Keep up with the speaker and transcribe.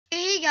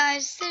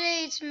Guys,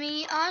 today it's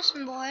me,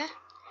 Awesome Boy, and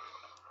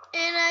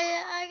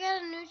I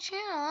got a new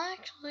channel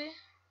actually.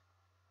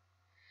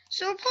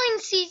 So we're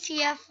playing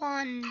CTF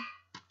on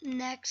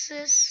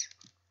Nexus,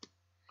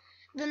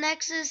 the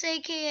Nexus,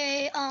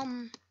 aka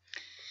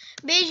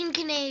Beijing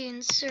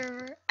Canadian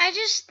server. I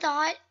just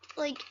thought,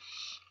 like,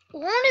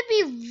 won't it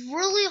be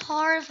really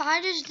hard if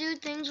I just do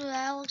things with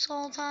Alex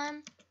all the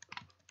time?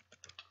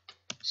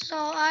 So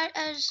I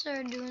just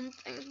started doing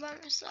things by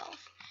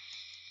myself.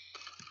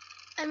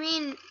 I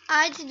mean,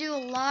 I had to do a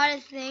lot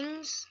of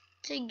things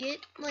to get,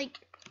 like,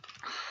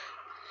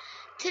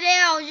 today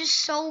I was just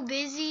so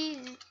busy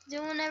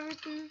doing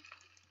everything.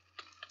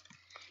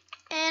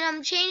 And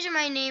I'm changing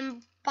my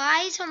name.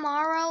 By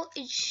tomorrow,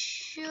 it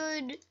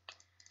should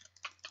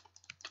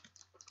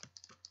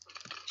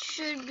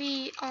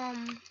be,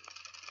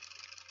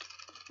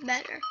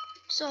 better.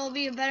 So it'll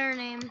be a better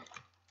name.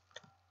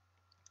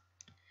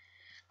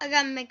 I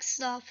got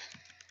mixed up.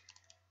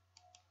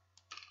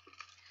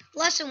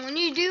 Listen, when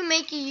you do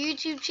make a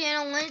YouTube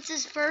channel, when it's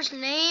his first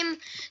name,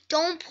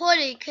 don't put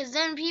it, because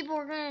then people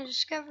are going to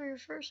discover your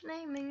first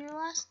name and your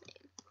last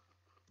name.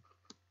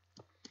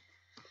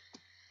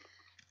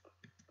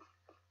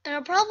 And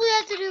I'll probably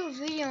have to do a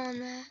video on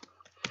that.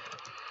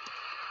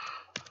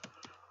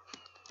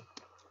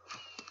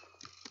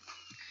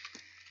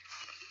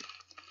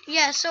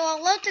 Yeah, so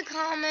I left a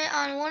comment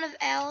on one of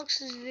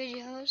Alex's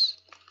videos.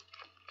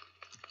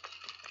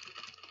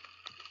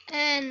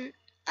 And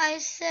I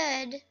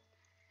said,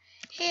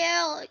 hey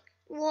Alex,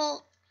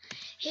 well,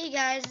 hey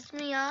guys, it's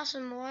me,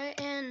 Awesome Boy,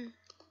 and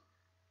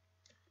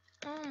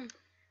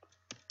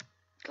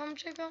come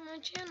check out my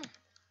channel.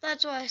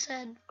 That's what I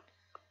said.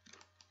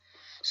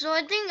 So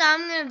I think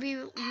I'm gonna be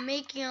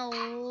making a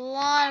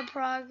lot of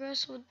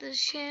progress with this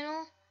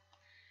channel,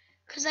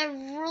 cause I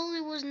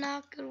really was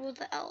not good with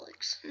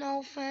Alex. No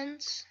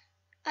offense.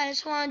 I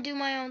just want to do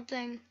my own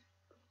thing.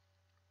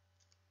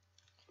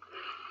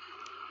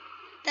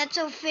 That's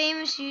how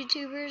famous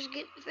YouTubers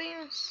get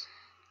famous.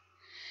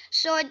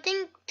 So I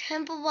think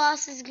Temple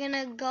Boss is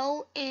gonna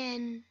go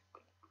and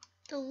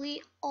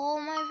delete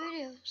all my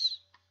videos.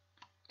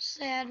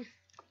 Sad.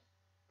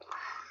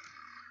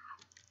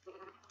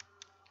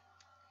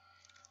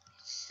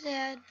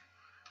 Sad.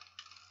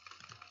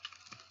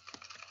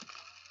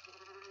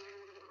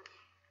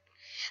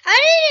 I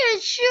didn't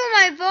even shoot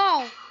my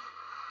ball.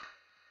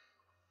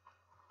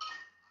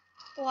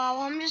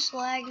 Wow, I'm just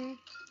lagging.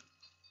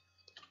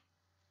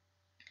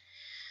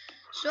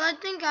 So I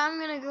think I'm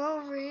gonna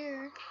go over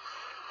here.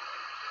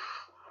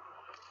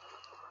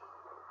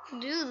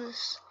 Do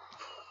this.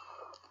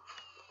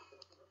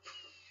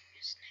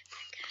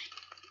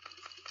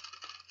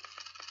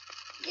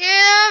 Get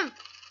him!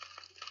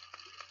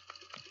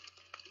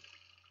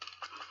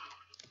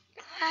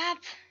 Clap.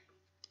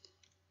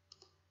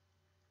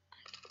 I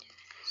can do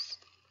this.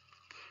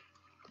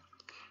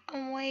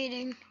 I'm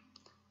waiting.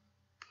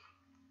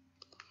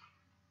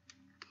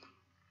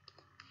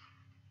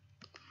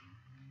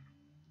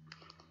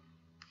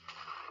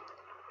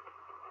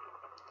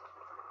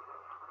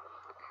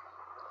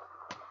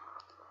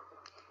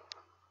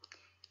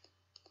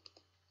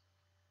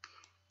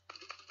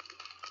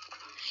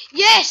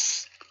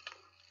 Yes!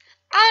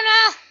 Oh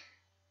no!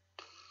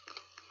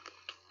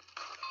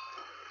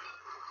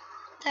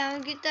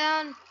 Down, get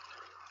down.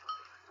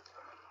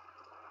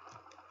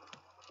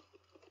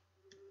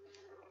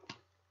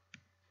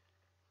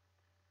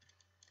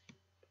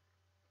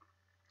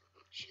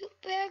 Shoot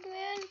back,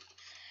 man.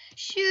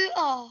 Shoot.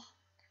 Oh.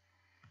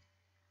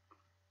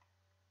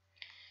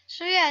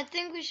 So yeah, I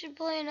think we should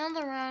play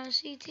another round of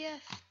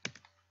CTF.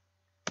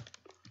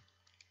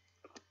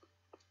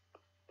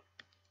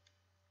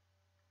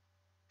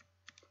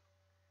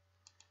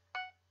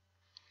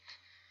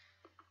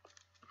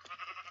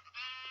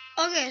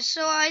 Okay,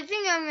 so I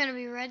think I'm gonna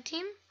be red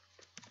team.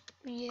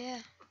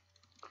 Yeah.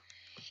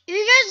 If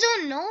you guys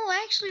don't know,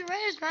 actually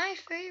red is my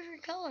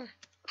favorite color.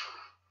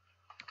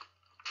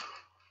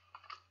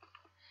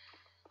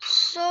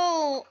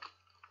 So,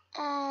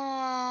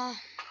 I'm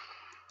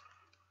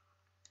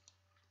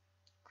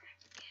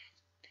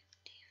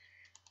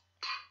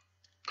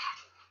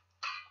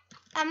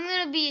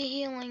gonna be a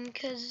healing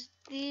because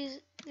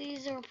these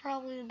are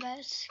probably the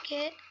best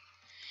kit.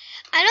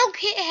 I know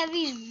Kit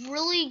Heavy's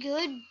really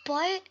good,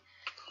 but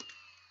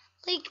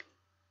like,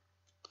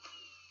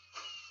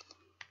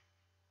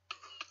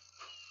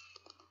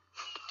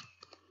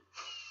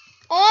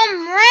 oh,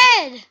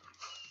 I'm red.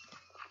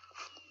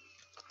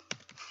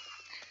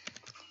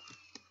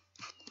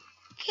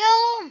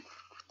 Kill him.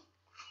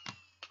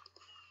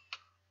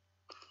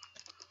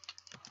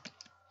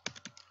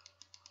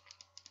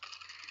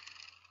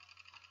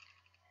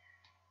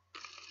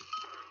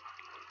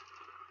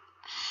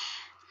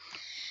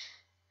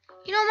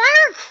 You know, my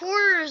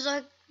recorder is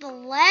like the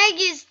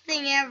laggiest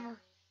thing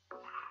ever.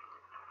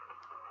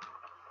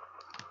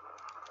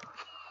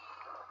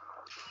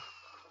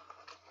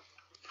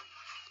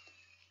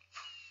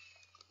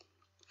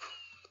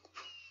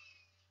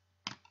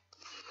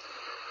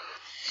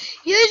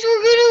 Yes,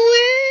 we're gonna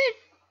win!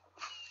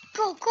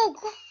 Go, go,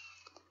 go!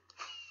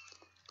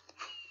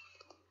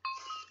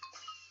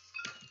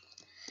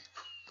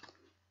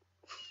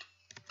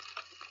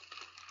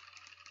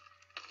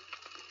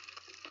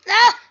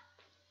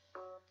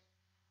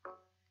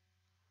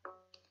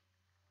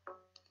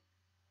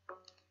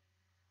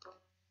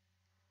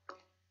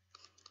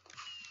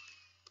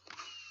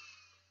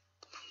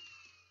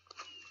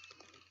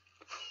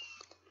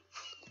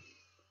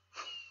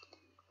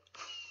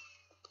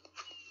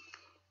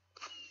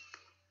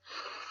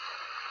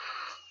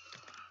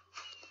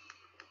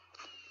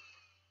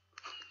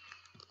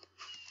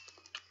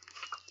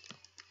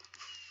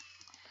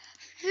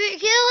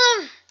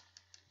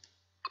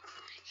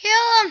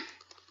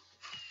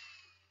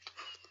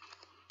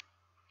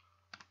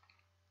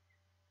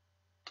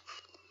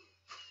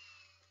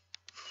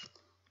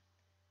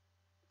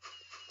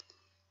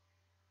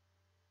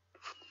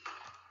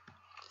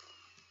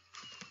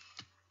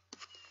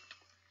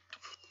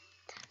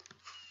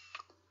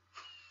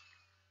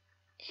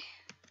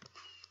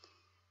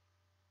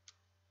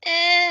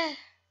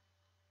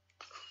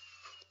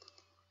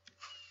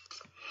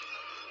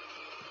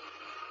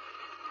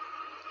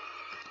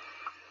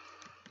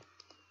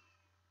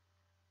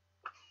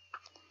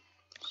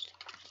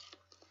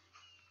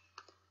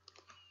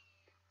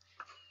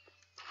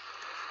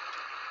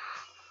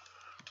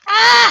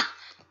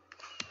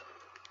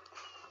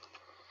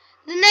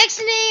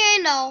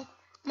 know.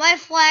 My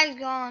flag's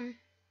gone.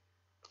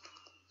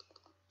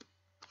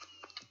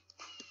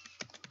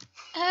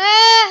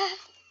 Ah!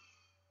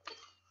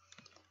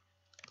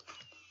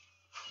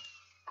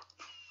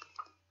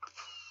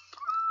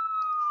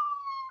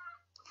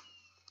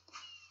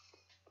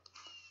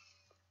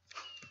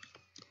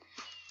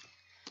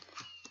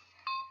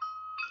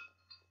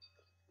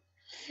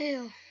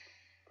 Phew.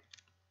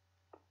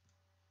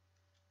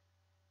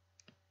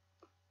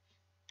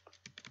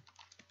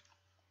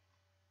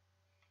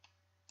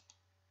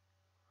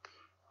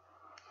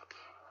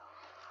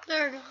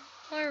 There we go.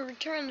 I'm gonna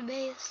return to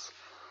base.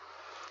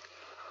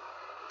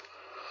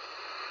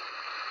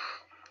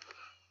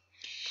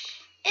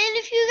 And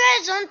if you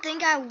guys don't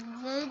think I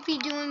won't be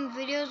doing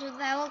videos with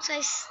Alex,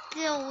 I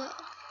still will.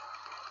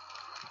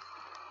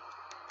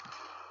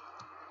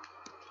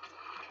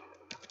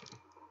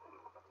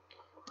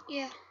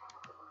 Yeah.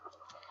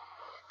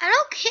 I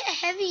know Kit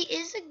Heavy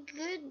is a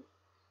good...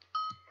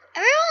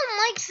 Everyone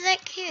likes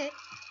that kit.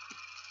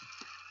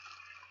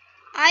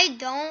 I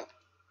don't.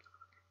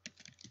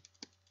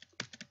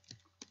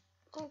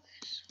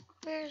 Okay, so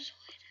where's...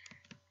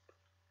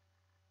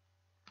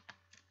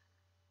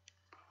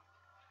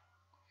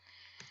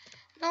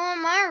 No,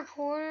 on my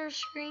recorder,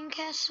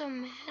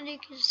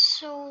 Screencast-O-Matic is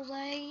so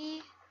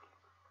laggy.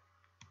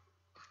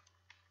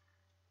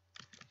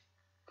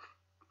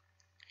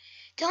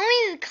 Tell me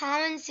in the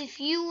comments if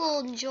you will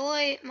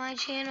enjoy my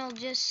channel,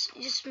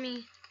 just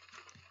me.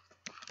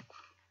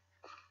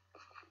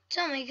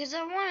 Tell me, because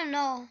I want to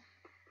know.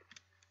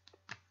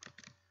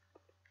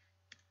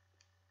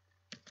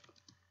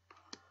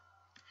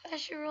 If I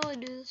should really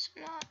do this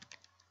or not.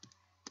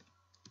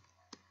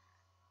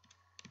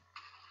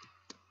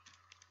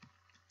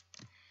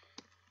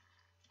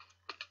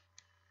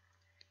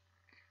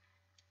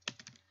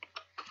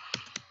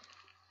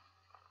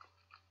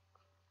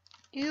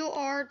 You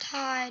are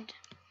tied.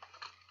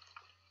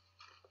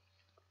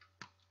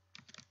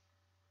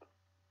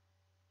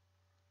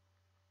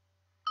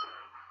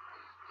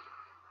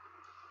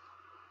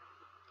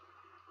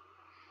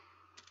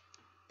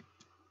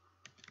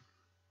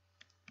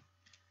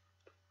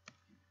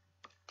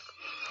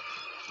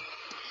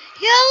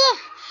 Yellow!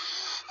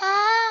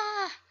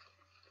 Ah!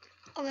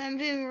 Okay, I'm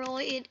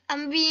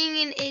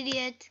being an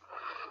idiot.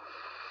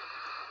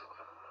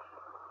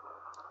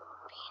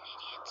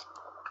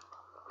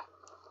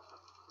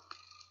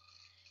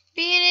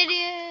 Be an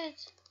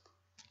idiot.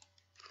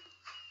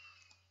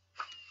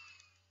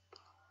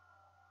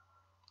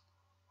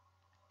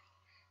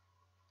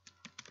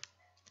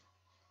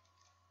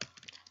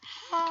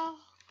 Oh.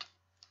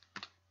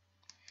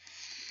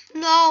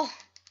 No.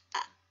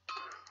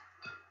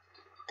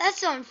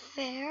 That's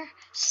unfair.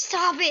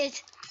 Stop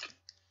it.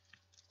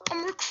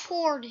 I'm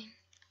recording.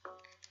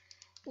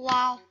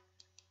 Wow.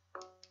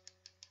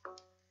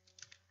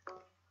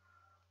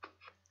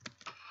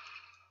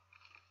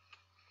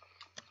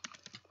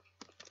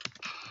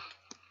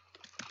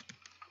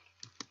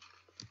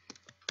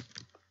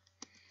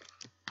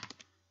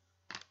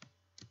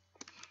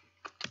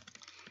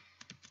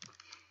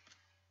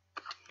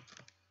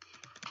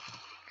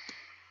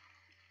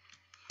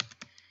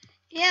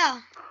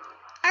 Yeah.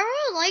 I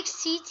really like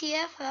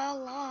CTF a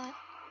lot.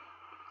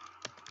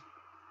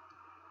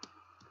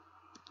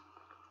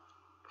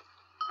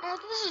 Oh,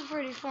 this is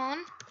pretty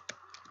fun.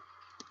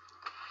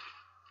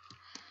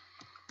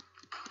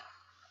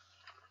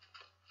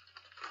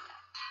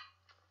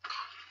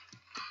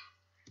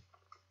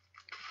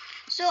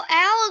 So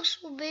Alex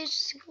will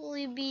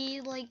basically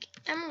be like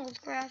Emerald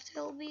Craft.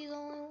 He'll be the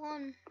only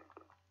one.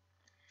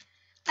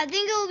 I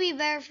think it will be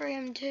better for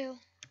him too.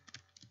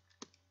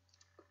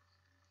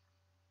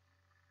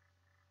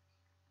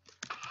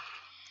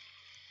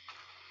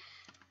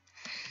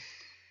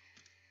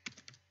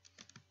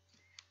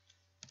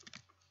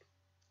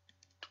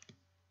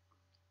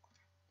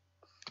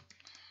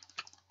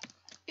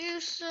 You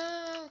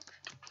suck.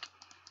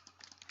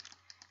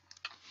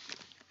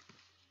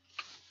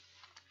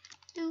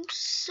 You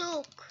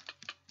suck.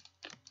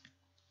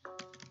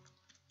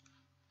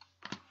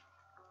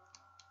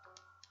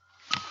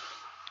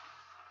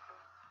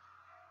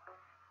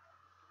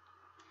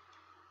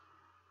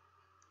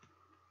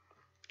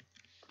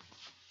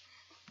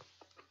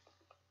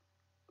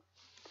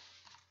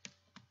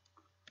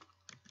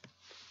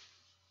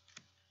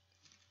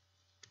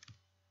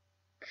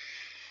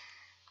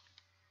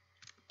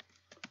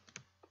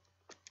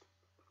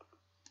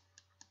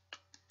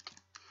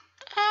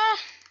 Ah.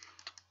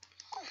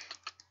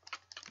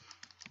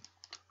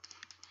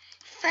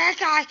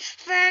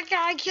 Fat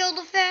guy, kill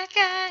the fat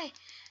guy.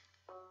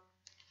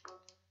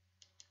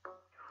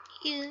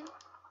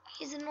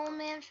 He's an old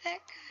man fat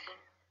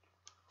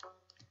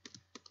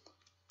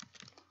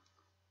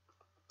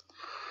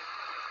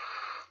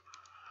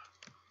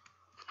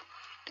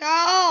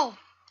guy.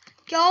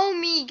 Go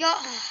me, go.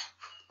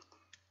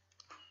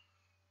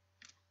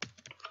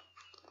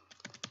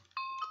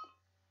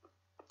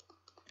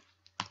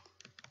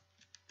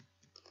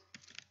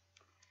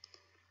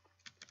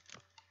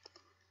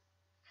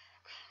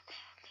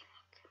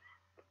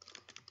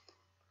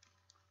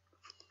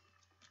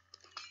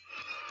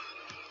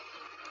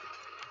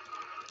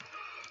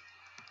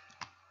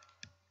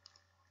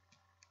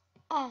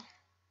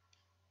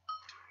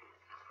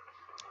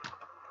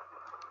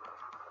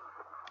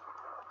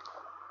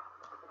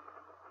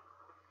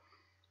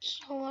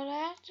 So what I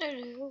have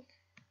to do...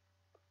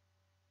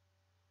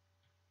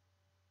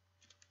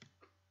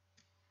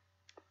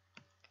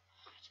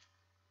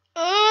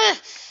 Ugh!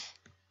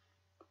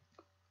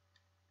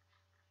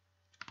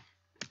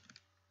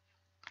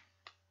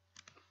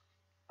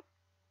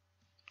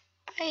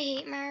 I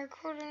hate my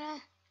recorder now.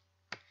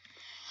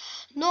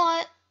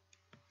 No,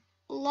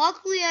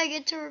 luckily I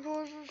get to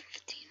record for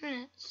 15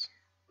 minutes.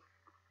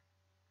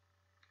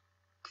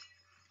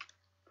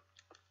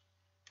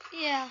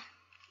 Yeah.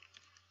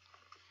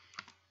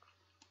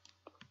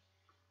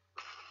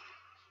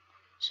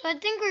 So I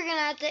think we're gonna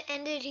have to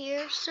end it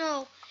here.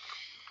 So,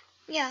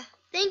 yeah.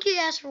 Thank you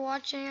guys for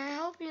watching. I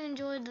hope you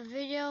enjoyed the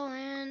video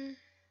and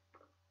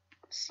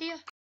see ya.